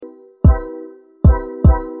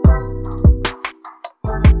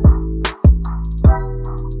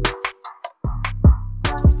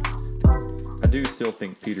do still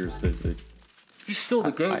think Peter's the He's still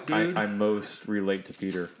the GOAT, dude. I most relate to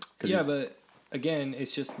Peter. Yeah, but again,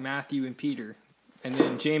 it's just Matthew and Peter. And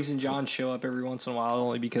then James and John show up every once in a while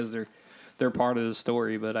only because they're part of the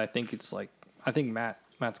story. But I think it's like,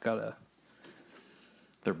 Matt's got a...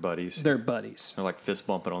 They're buddies. They're buddies. They're like fist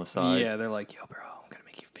bumping on the side. Yeah, they're like, yo, bro, I'm going to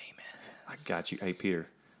make you famous. I got you. Hey, Peter.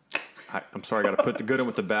 I'm sorry, I got to put the good in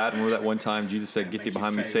with the bad. Remember that one time Jesus said, get thee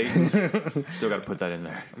behind me, Satan? Still got to put that in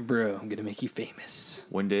there. Bro, I'm going to make you famous.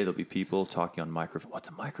 One day there'll be people talking on microphone. What's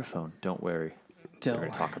a microphone? Don't worry. They're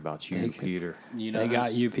going to talk about you, Peter. They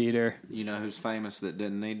got you, Peter. You know who's famous that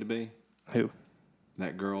didn't need to be? Who?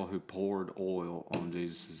 That girl who poured oil on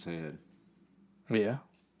Jesus' head. Yeah.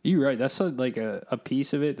 You're right. That's like a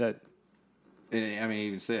piece of it that... I mean, he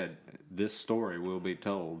even said, this story will be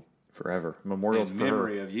told forever. Memorials in for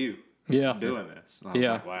memory her. of you yeah. doing this. And I was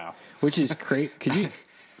like, wow. Which is great. Could you...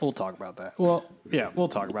 We'll talk about that. Well, yeah, we'll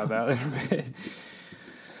talk about that in a bit.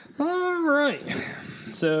 All right.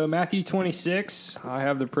 So Matthew 26, I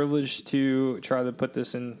have the privilege to try to put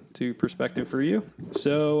this into perspective for you.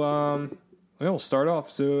 So we'll start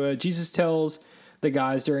off. So Jesus tells the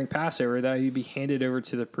guys during Passover that he'd be handed over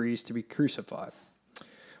to the priest to be crucified.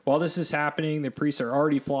 While this is happening, the priests are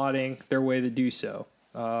already plotting their way to do so.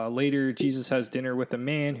 Later, Jesus has dinner with a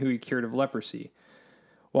man who he cured of leprosy.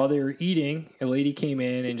 While they were eating, a lady came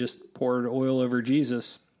in and just poured oil over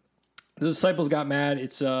Jesus. The disciples got mad.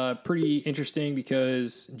 It's pretty interesting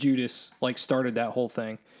because Judas started that whole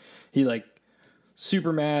thing. He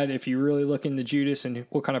super mad. If you really look into Judas and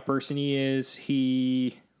what kind of person he is,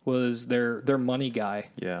 he was their money guy.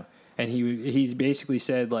 Yeah. And he basically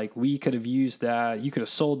said we could have used that. You could have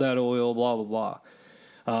sold that oil. Blah blah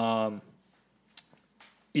blah.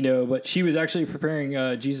 But she was actually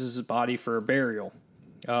preparing Jesus' body for a burial.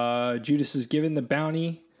 Judas is given the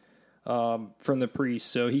bounty from the priest.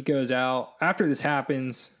 So he goes out. After this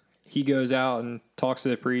happens, he goes out and talks to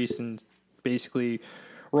the priest and basically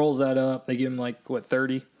rolls that up. They give him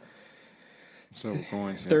 30? Silver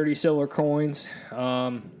coins. 30 silver coins,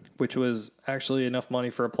 which was actually enough money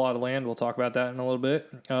for a plot of land. We'll talk about that in a little bit.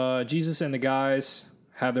 Jesus and the guys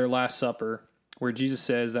have their last supper where Jesus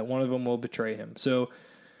says that one of them will betray him. So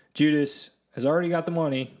Judas has already got the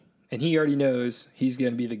money and he already knows he's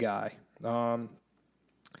going to be the guy.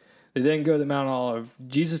 They then go to Mount Olive.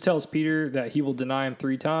 Jesus tells Peter that he will deny him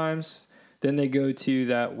 3 times. Then they go to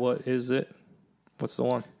that, what is it? What's the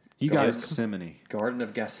one? Gethsemane. Garden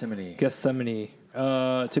of Gethsemane.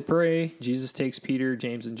 To pray, Jesus takes Peter,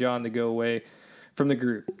 James, and John to go away from the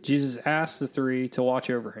group. Jesus asks the 3 to watch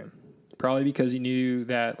over him, probably because he knew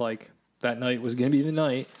that that night was going to be the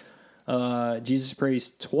night. Jesus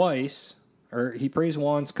prays twice, or he prays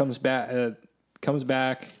once, comes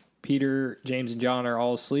back. Peter, James, and John are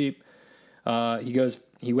all asleep.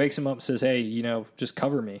 He wakes him up and says, hey, just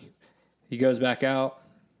cover me. He goes back out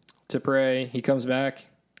to pray. He comes back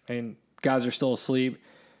and guys are still asleep.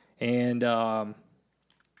 And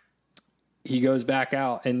he goes back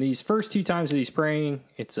out. And these first 2 times that he's praying,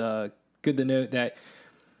 it's good to note that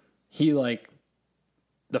he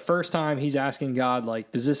the first time he's asking God,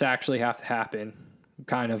 does this actually have to happen?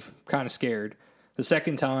 Kind of scared. The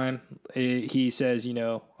second time, he says,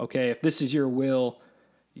 okay, if this is your will,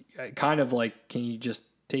 kind of can you just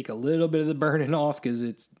take a little bit of the burden off because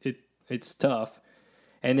it's tough.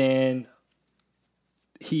 And then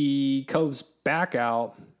he comes back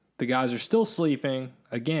out. The guys are still sleeping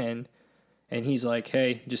again, and he's like,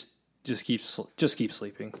 hey, just keep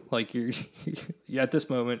sleeping. You're at this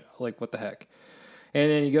moment, what the heck?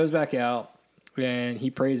 And then he goes back out. And he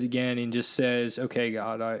prays again and just says, okay,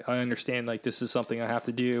 God, I understand this is something I have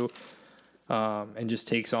to do. And just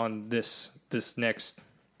takes on this next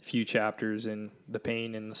few chapters and the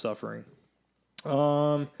pain and the suffering.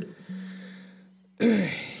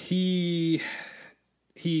 He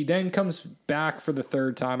then comes back for the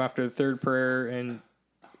 3rd time after the 3rd prayer. And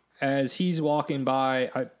as he's walking by,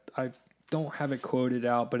 I don't have it quoted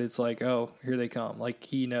out, but it's oh, here they come.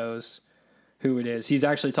 He knows who it is. He's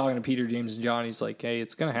actually talking to Peter, James, and John. He's like, hey,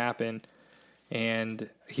 it's going to happen. And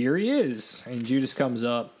here he is. And Judas comes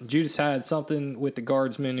up. Judas had something with the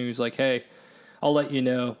guardsman who's like, hey, I'll let you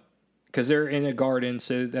know. Because they're in a garden,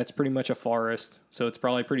 so that's pretty much a forest. So it's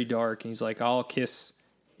probably pretty dark. And he's like, I'll kiss,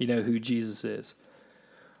 who Jesus is.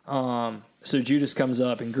 So Judas comes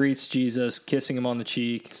up and greets Jesus, kissing him on the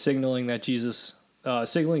cheek, signaling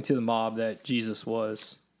to the mob that Jesus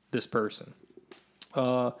was this person.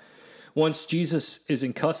 Once Jesus is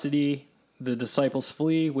in custody, the disciples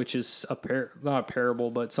flee, which is not a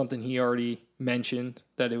parable, but something he already mentioned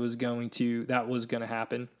that was going to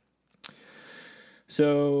happen.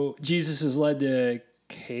 So Jesus is led to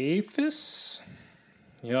Caiaphas.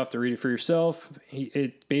 You'll have to read it for yourself.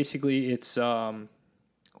 It's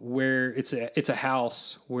where it's a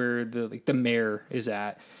house where the mayor is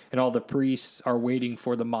at, and all the priests are waiting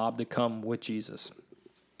for the mob to come with Jesus.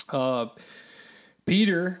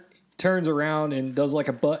 Peter turns around and does like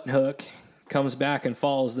a button hook, comes back and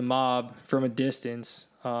follows the mob from a distance,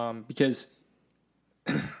 because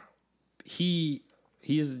he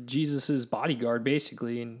is Jesus's bodyguard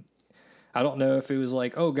basically, and I don't know if it was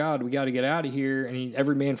like, oh God, we got to get out of here, and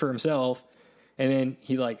every man for himself, and then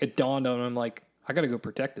it dawned on him like, I got to go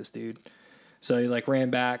protect this dude, so he like ran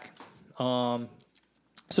back. So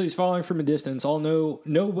he's following from a distance.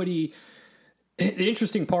 Nobody. The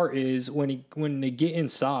interesting part is when they get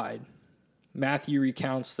inside, Matthew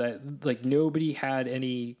recounts that like nobody had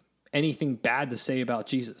anything bad to say about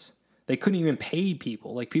Jesus. They couldn't even pay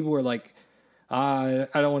people. Like people were like, I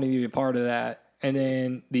don't want to be a part of that. And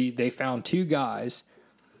then they found two guys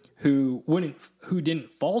who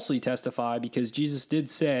didn't falsely testify, because Jesus did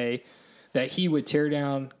say that he would tear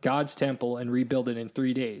down God's temple and rebuild it in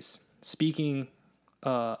 3 days. Speaking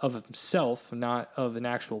of himself, not of an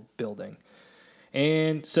actual building.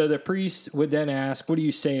 And so the priest would then ask, what do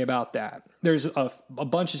you say about that? There's a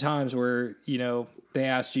bunch of times where, they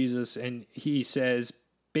ask Jesus and he says,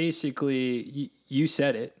 basically, you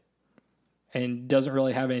said it, and doesn't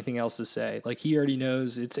really have anything else to say. Like he already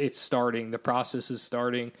knows it's starting. The process is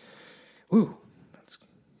starting. Ooh, that's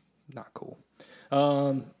not cool.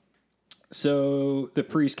 So the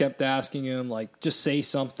priest kept asking him, like, just say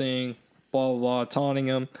something, blah, blah, blah, taunting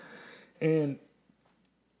him. And,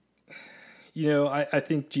 I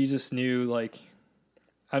think Jesus knew, like,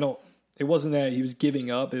 it wasn't that he was giving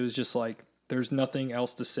up. It was just like, there's nothing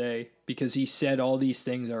else to say because he said all these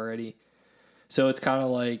things already. So it's kind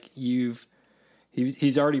of like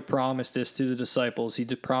he's already promised this to the disciples. He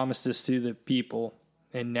did promise this to the people,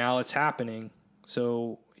 and now it's happening.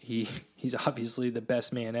 So he's obviously the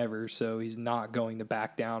best man ever. So he's not going to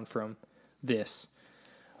back down from this,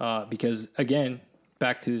 because again,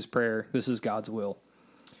 back to his prayer, this is God's will.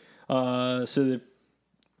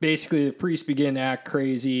 Basically the priests begin to act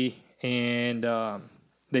crazy, and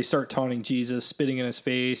they start taunting Jesus, spitting in his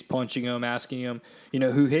face, punching him, asking him,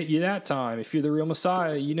 who hit you that time? If you're the real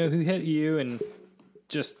Messiah, who hit you? And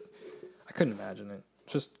I couldn't imagine it.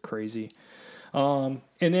 Just crazy. And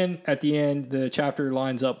then at the end, the chapter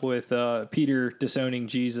lines up with Peter disowning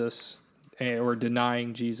Jesus or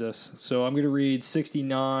denying Jesus. So I'm going to read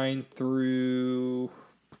 69 through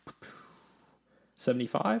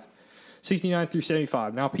 75. 69 through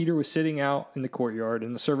 75. Now Peter was sitting out in the courtyard,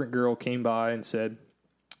 and the servant girl came by and said,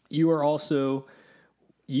 You also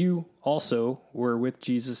were with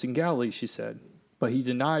Jesus in Galilee, she said. But he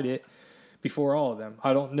denied it before all of them.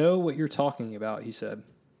 I don't know what you're talking about, he said.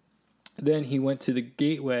 Then he went to the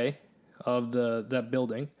gateway of that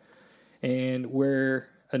building, and where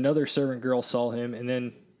another servant girl saw him,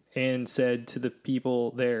 and said to the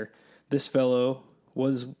people there, This fellow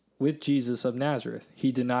was with Jesus of Nazareth.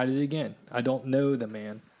 He denied it again. I don't know the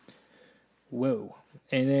man. Whoa.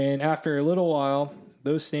 And then after a little while,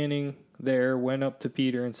 those standing there went up to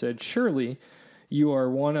Peter and said, Surely you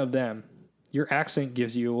are one of them. Your accent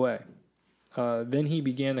gives you away. Then he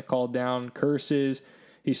began to call down curses.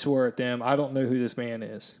 He swore at them, I don't know who this man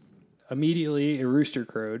is. Immediately a rooster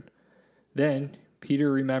crowed. Then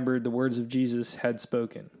Peter remembered the words Jesus had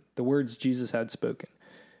spoken. Before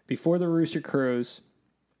the rooster crows,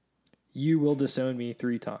 you will disown me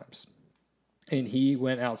 3 times. And he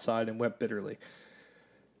went outside and wept bitterly.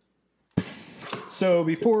 So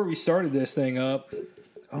before we started this thing up,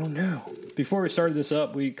 before we started this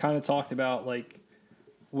up, we kind of talked about, like,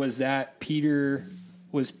 was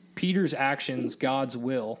Peter's actions God's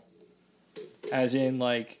will? As in,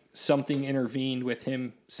 like, something intervened with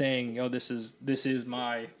him saying, "Oh, this is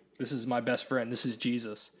my best friend. This is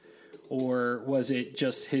Jesus," or was it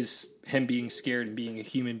just him being scared and being a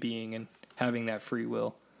human being and having that free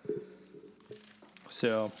will?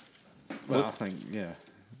 So, well, I think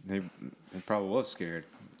they probably was scared.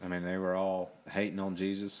 I mean, they were all hating on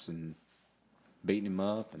Jesus and beating him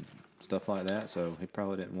up and stuff like that. So he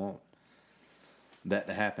probably didn't want that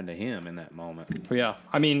to happen to him in that moment. Yeah,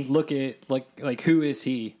 I mean, look at like who is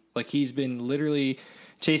he? Like, he's been literally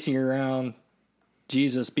chasing around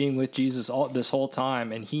Jesus, being with Jesus this whole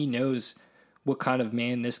time, and he knows what kind of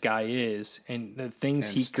man this guy is and the things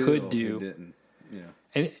he could do. He didn't,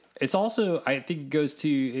 And it's also, I think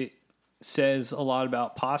it says a lot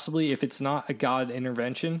about, possibly, if it's not a God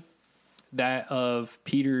intervention, that of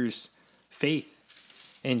Peter's faith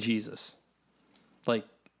in Jesus. Like,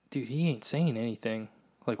 dude, he ain't saying anything.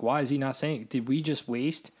 Like, why is he not saying? Did we just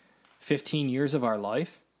waste 15 years of our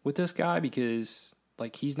life with this guy because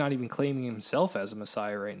like he's not even claiming himself as a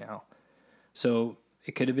Messiah right now. So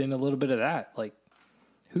it could have been a little bit of that. Like,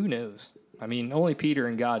 who knows? I mean, only Peter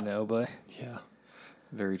and God know, but yeah,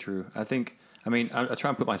 very true. I think. I mean, I try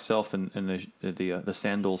and put myself in the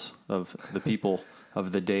sandals of the people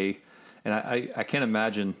of the day, and I can't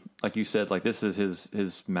imagine, like you said, like this is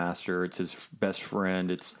his master, it's his best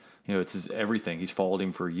friend, it's it's his everything. He's followed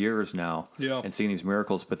him for years now, and seeing these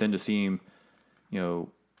miracles, but then to see him,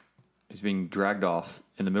 he's being dragged off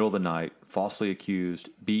in the middle of the night, falsely accused,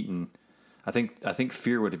 beaten. I think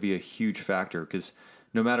fear would be a huge factor because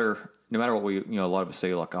no matter what we a lot of us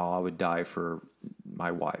say like, oh, I would die for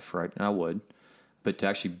my wife, right? And I would, but to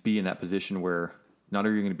actually be in that position where not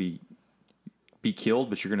only are you going to be killed,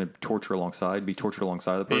 but you're going to be tortured alongside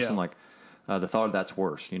the person. Like the thought of that's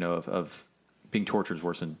worse. Of being tortured is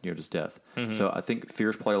worse than just death. Mm-hmm. So I think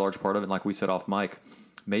fears play a large part of it. And like we said off mic,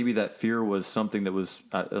 maybe that fear was something that was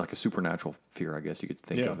like a supernatural fear. I guess you could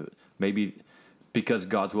think of it. Maybe because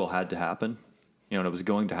God's will had to happen, and it was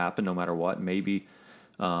going to happen no matter what. Maybe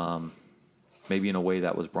in a way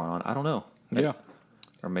that was brought on. I don't know. Yeah.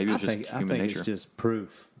 Or maybe it's just human nature. It's just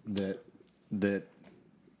proof that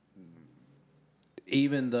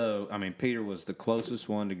even though, I mean, Peter was the closest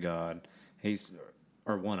one to God,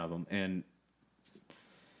 or one of them, and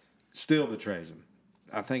still betrays him.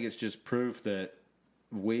 I think it's just proof that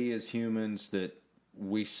we as humans, that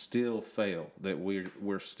we still fail, that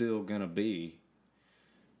we're still going to be.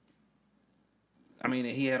 I mean,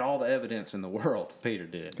 he had all the evidence in the world, Peter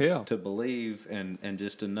did, to believe and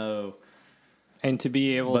just to know. And to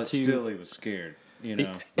be able but still he was scared,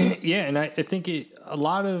 Yeah, and I think a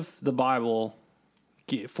lot of the Bible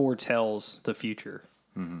foretells the future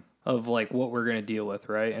of like what we're going to deal with,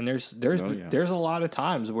 right? And there's a lot of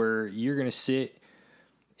times where you're going to sit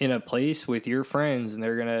in a place with your friends and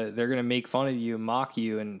they're gonna make fun of you and mock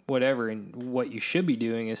you and whatever, and what you should be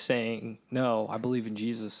doing is saying, no, I believe in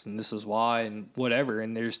Jesus and this is why and whatever.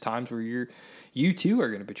 And there's times where you too are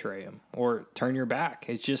going to betray him or turn your back.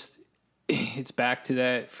 It's back to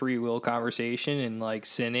that free will conversation and like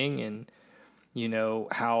sinning and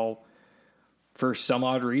how for some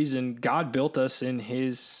odd reason God built us in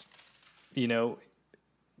his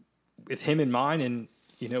with him in mind and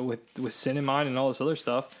with sin in mind and all this other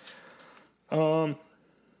stuff. But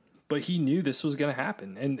he knew this was going to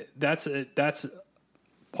happen. And that's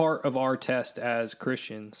part of our test as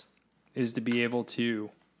Christians is to be able to,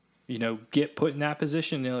 get put in that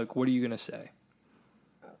position and like, what are you going to say?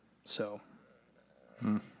 So.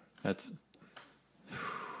 It's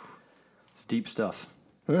deep stuff.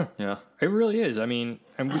 Yeah. It really is. I mean,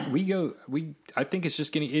 and I think it's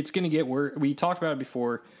going to get worse. We talked about it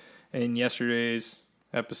before in yesterday's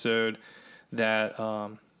episode that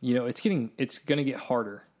it's going to get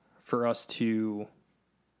harder for us to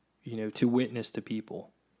to witness to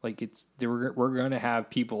people. Like we're going to have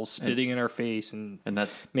people spitting in our face and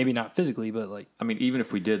that's maybe not physically, but like, I mean, even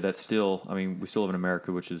if we did, that's still, I mean, we still live in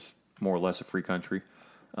America, which is more or less a free country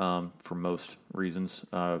for most reasons.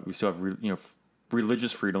 We still have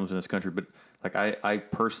religious freedoms in this country, but like I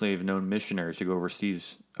personally have known missionaries to go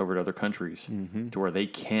overseas over to other countries to where they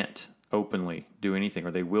can't openly do anything,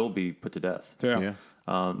 or they will be put to death. Yeah.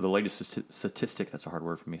 The latest statistic, that's a hard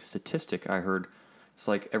word for me, statistic I heard, it's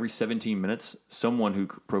like every 17 minutes, someone who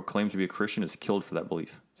proclaims to be a Christian is killed for that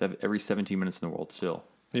belief. It's every 17 minutes in the world still.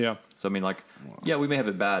 Yeah. So, I mean, like, yeah, we may have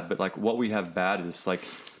it bad, but like what we have bad is like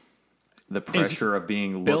the pressure of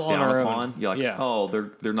being looked down upon. You're like, oh,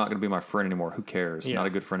 they're not going to be my friend anymore. Who cares? Not a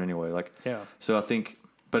good friend anyway. Like, so I think,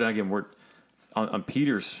 but again, we're on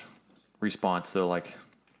Peter's response though, like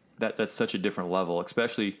that's such a different level,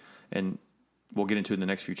 especially, and we'll get into it in the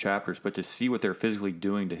next few chapters, but to see what they're physically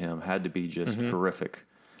doing to him had to be just horrific.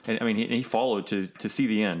 And I mean, he followed to see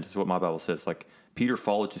the end, is what my Bible says. Like, Peter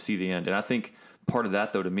followed to see the end. And I think part of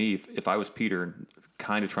that, though, to me, if I was Peter,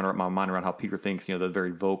 kind of trying to wrap my mind around how Peter thinks, the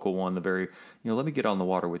very vocal one, the very, let me get on the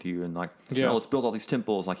water with you, and like, let's build all these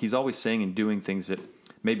temples. Like, he's always saying and doing things that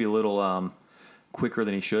maybe a little quicker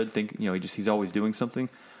than he should. He's always doing something.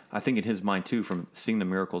 I think in his mind, too, from seeing the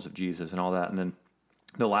miracles of Jesus and all that, and then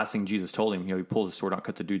the last thing Jesus told him, he pulls his sword out,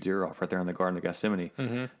 cuts a dude's ear off right there in the Garden of Gethsemane.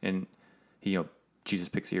 And Jesus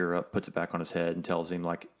picks the ear up, puts it back on his head, and tells him,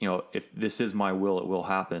 like, if this is my will, it will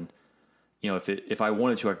happen. If I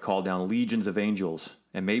wanted to, I could call down legions of angels.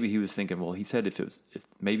 And maybe he was thinking, well, he said if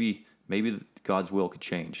maybe God's will could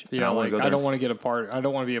change. Yeah, I don't want to get a part. I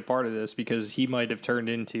don't want to be a part of this because he might have turned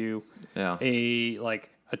into a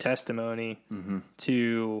testimony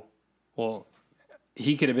to, well,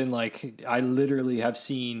 he could have been like, I literally have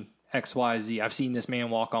seen X, Y, Z. I've seen this man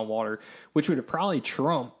walk on water, which would have probably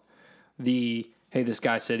trumped hey, this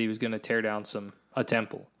guy said he was going to tear down a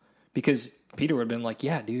temple, because Peter would have been like,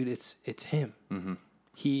 yeah, dude, it's him. Mm-hmm.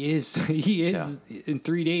 He is in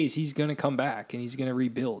 3 days, he's going to come back and he's going to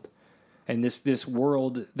rebuild. And this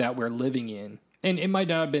world that we're living in, and it might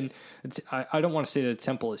not have been, I don't want to say that the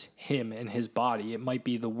temple is him and his body. It might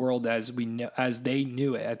be the world as they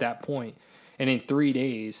knew it at that point. And in 3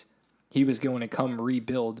 days, he was going to come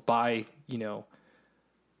rebuild by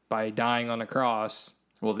dying on a cross.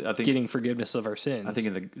 Well, I think getting forgiveness of our sins. I think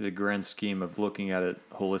in the grand scheme of looking at it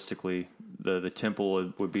holistically, the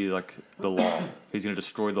temple would be like the law. He's going to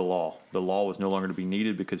destroy the law. The law was no longer to be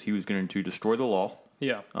needed because he was going to destroy the law.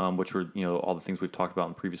 Yeah. Which were all the things we've talked about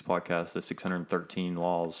in previous podcasts, the 613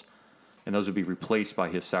 laws, and those would be replaced by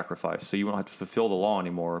his sacrifice. So you won't have to fulfill the law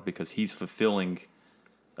anymore because he's fulfilling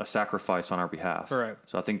a sacrifice on our behalf. Right.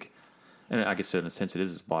 So I think. And I guess in a sense it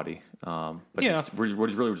is his body. But yeah. What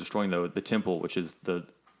he's really destroying, though, the temple, which is the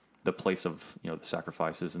place of the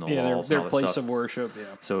sacrifices and the laws. Their and all place stuff. of worship. Yeah.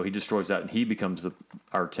 So he destroys that, and he becomes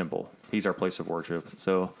our temple. He's our place of worship.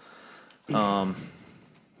 So, man,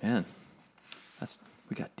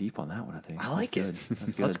 we got deep on that one. I think I like it.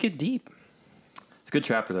 That's good. Let's get deep. It's a good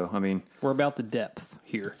chapter, though. I mean, we're about the depth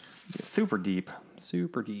here. Super deep.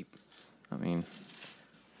 Super deep. I mean.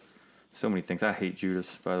 So many things. I hate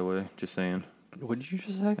Judas, by the way. Just saying. What did you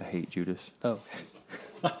just say? I hate Judas. Oh.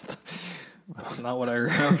 That's not what I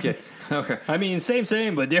heard. Okay. I mean,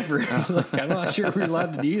 same, but different. I'm not sure we're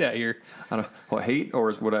allowed to do that here. I don't. What, hate,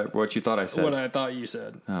 or is what you thought I said? What I thought you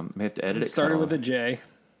said. May have to edit it. Started with a J.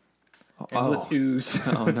 Ends with ooze.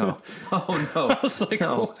 Oh no! Oh no! I was like,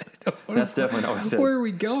 no. That's definitely not what I said. Where are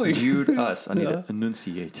we going? Jude us. I need to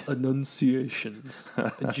enunciate. Enunciations.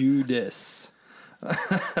 Judas.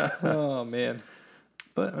 Oh man,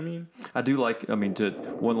 but I mean, I do like. I mean, to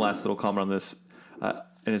one last little comment on this,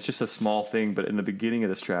 and it's just a small thing, but in the beginning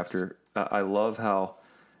of this chapter, I love how,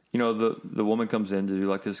 the woman comes in to do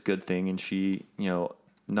like this good thing, and she,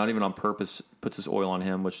 not even on purpose, puts this oil on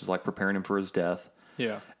him, which is like preparing him for his death.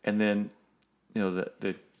 Yeah, and then,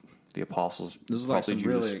 the apostles. This is like some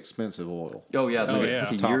really expensive oil. Oh yeah, it's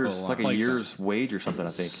like a year's wage or something. I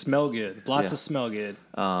think. Smell good. Lots of smell good.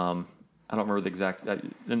 I don't remember the exact.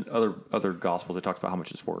 In other gospels, it talks about how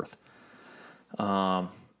much it's worth. And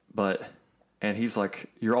he's like,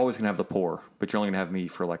 "You're always going to have the poor, but you're only going to have me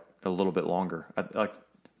for like a little bit longer." Like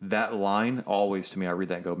that line always to me, I read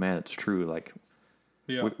that and go, "Man, it's true." Like,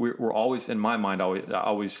 yeah, we're always in my mind. I read it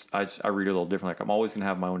a little different. Like I'm always going to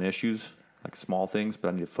have my own issues, like small things, but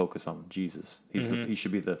I need to focus on Jesus. He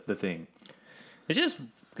should be the thing. It's just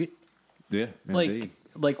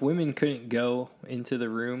like women couldn't go into the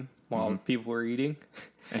room while people were eating.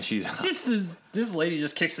 And she's this lady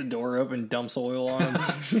just kicks the door open and dumps oil on him.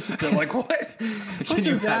 They're like, what? What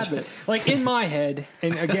just happened? Like in my head,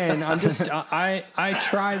 and again, I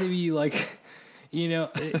try to be like,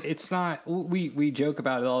 it's not, we joke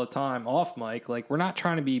about it all the time off mic. Like we're not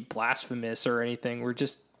trying to be blasphemous or anything. We're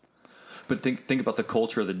just. But think about the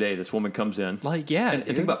culture of the day. This woman comes in. Like, yeah. And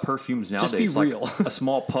think about perfumes nowadays. Just be real. Like a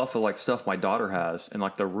small puff of like stuff my daughter has, and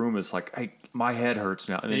like the room is like, hey, my head hurts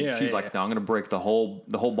now. And then she's like, no, I'm going to break the whole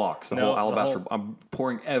box, the whole alabaster. I'm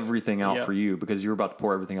pouring everything out for you because you're about to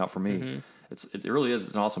pour everything out for me. Mm-hmm. It really is.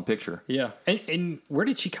 It's an awesome picture. Yeah. And where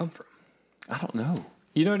did she come from? I don't know.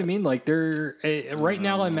 You know what I mean? Like right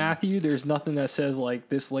now in Matthew, there's nothing that says like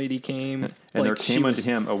this lady came and like there came unto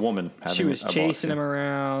him a woman. She was chasing him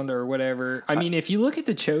around or whatever. I mean, if you look at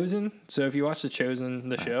The Chosen, so if you watch The Chosen,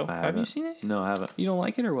 the show, have you seen it? No, I haven't. You don't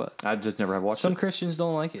like it or what? I just never have watched it. Some Christians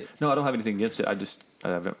don't like it. No, I don't have anything against it. I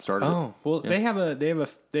haven't started. Oh, well, they have a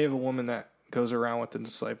woman that goes around with the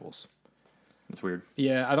disciples. It's weird.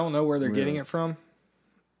 Yeah, I don't know where they're getting it from.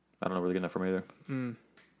 I don't know where they're getting that from either.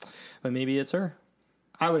 But maybe it's her.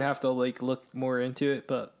 I would have to like look more into it,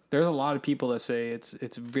 but there's a lot of people that say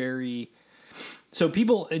it's very. So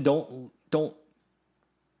people don't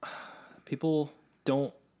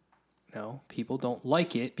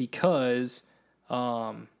like it because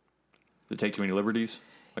they take too many liberties,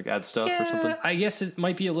 like add stuff or something. I guess it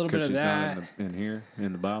might be a little bit of that not in here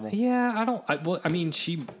in the Bible. Yeah, I mean,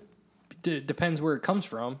 she depends where it comes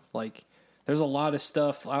from. Like, there's a lot of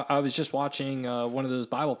stuff. I was just watching one of those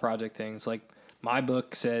Bible Project things, like. My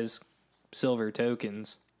book says silver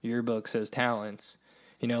tokens. Your book says talents.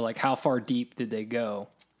 Like how far deep did they go?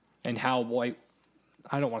 And how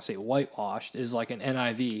I don't want to say whitewashed, is like an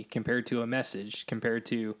NIV compared to a Message, compared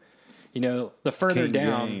to, the further King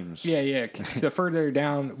down. James. Yeah. The further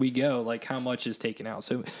down we go, like how much is taken out.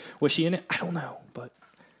 So was she in it? I don't know, but.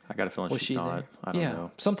 I got a feeling she's not. I don't know.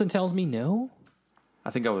 Something tells me no. I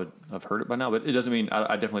think I would have heard it by now, but it doesn't mean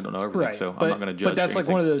I definitely don't know everything, right. so I'm not going to judge. But that's anything.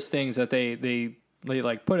 like one of those things that they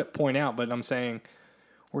like point out. But I'm saying,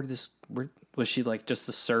 where was she like just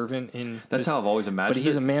a servant in? That's how I've always imagined. But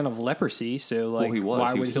he's a man of leprosy, so like,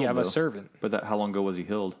 why would he have a servant? But how long ago was he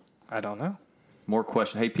healed? I don't know. More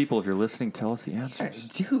questions. Hey, people, if you're listening, tell us the answers,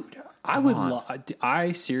 dude.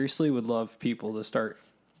 I seriously would love people to start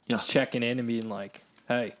checking in and being like,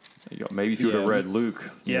 hey. Maybe if you would have read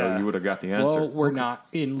Luke, you would have got the answer. Well, we're not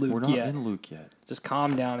in Luke yet. We're not in Luke yet. Just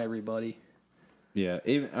calm down, everybody. Yeah,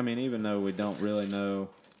 even though we don't really know,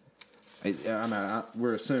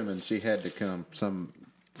 we're assuming she had to come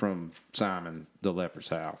from Simon the leper's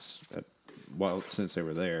house. Since they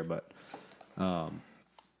were there, but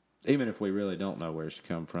even if we really don't know where she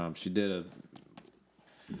come from,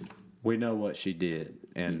 we know what she did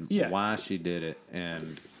and why she did it,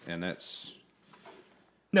 and that's.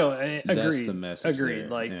 No, agreed. That's the message. Agreed.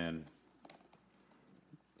 There.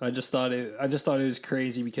 I just thought it was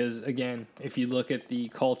crazy because, again, if you look at the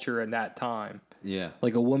culture in that time,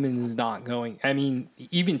 like a woman's not going. I mean,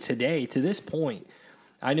 even today, to this point,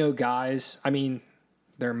 I know guys. I mean,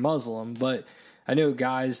 they're Muslim, but I know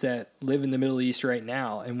guys that live in the Middle East right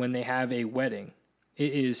now, and when they have a wedding,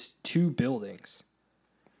 it is 2 buildings.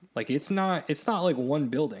 Like it's not like one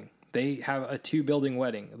building. They have a 2-building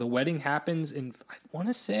wedding. The wedding happens in, I want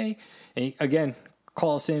to say, and again,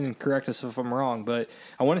 call us in and correct us if I'm wrong, but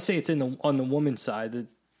I want to say it's on the woman's side.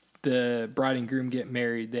 The bride and groom get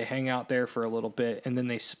married. They hang out there for a little bit, and then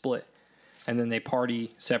they split, and then they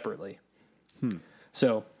party separately.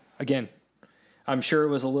 So, again, I'm sure it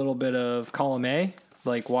was a little bit of column A,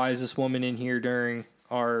 like, why is this woman in here during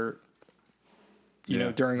our,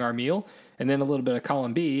 during our meal? And then a little bit of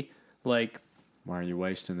column B, like, why are you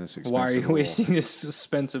wasting this expensive Why are you oil? wasting this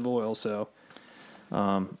expensive oil? So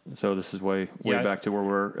this is way back to where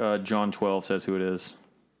we're. John 12 says who it is.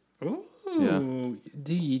 Ooh,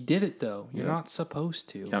 dude, you did it though. You're not supposed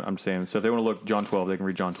to. Yeah, I'm saying. So if they want to look John 12, they can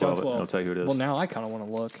read John 12. And it'll tell you who it is. Well, now I kind of want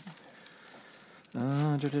to look.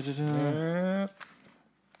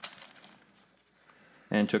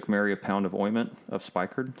 And took Mary a pound of ointment of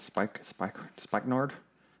spikenard,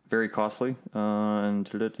 very costly. And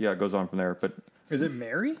it goes on from there. But is it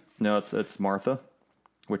Mary? No, it's Martha,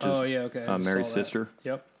 which is Mary's sister.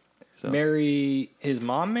 Yep. So. Mary, his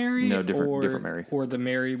mom Mary? No, different Mary. Or the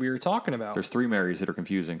Mary we were talking about. There's 3 Marys that are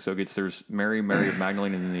confusing. So there's Mary of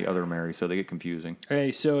Magdalene, and then the other Mary. So they get confusing.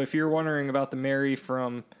 Okay, so if you're wondering about the Mary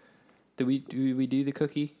from, did we do the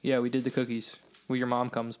cookie? Yeah, we did the cookies. Well, your mom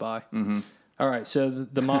comes by. Mm-hmm. All right, so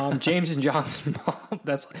the mom, James and John's mom,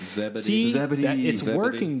 that's Zebedee. See, Zebedee. It's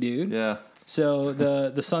working, dude. Yeah. So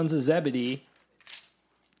the sons of Zebedee,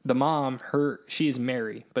 the mom, she is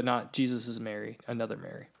Mary, but not Jesus is Mary, another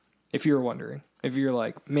Mary. If you were wondering, if you're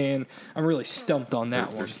like, man, I'm really stumped on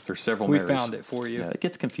that one. There's several. We Marys. found it for you. Yeah, it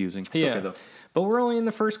gets confusing. It's yeah, okay, though. But we're only in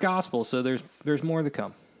the first gospel, so there's more to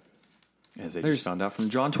come. As they just found out from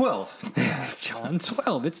John 12. John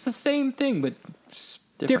 12. It's the same thing, but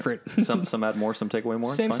different. some add more, some take away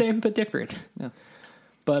more. Same, but different. Yeah.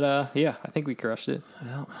 But I think we crushed it.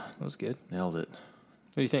 Yeah, that was good. Nailed it.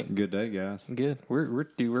 What do you think? Good day, guys. Good. We're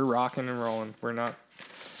rocking and rolling. We're not.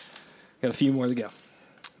 Got a few more to go.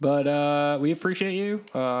 But we appreciate you.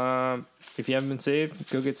 If you haven't been saved,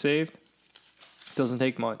 go get saved. It doesn't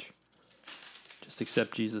take much. Just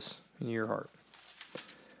accept Jesus in your heart.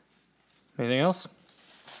 Anything else?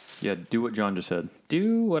 Yeah, do what John just said.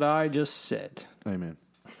 Do what I just said. Amen.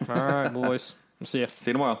 All right, boys. We'll see you. See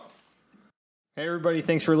you tomorrow. Hey, everybody.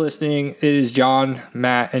 Thanks for listening. It is John,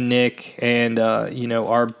 Matt, and Nick. And,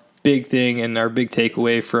 our big thing and our big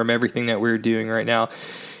takeaway from everything that we're doing right now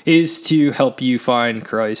is to help you find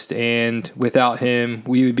Christ. And without him,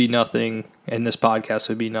 we would be nothing, and this podcast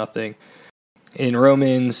would be nothing. In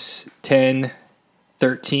Romans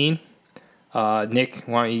 10:13, Nick,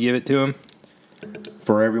 why don't you give it to him?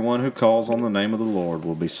 For everyone who calls on the name of the Lord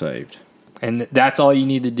will be saved. And that's all you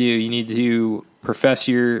need to do. You need to profess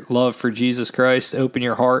your love for Jesus Christ, open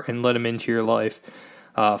your heart, and let him into your life.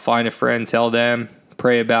 Find a friend, tell them,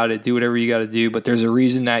 pray about it, do whatever you got to do. But there's a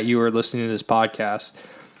reason that you are listening to this podcast.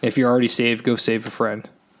 If you're already saved, go save a friend.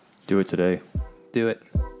 Do it today. Do it.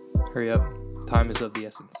 Hurry up. Time is of the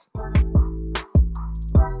essence.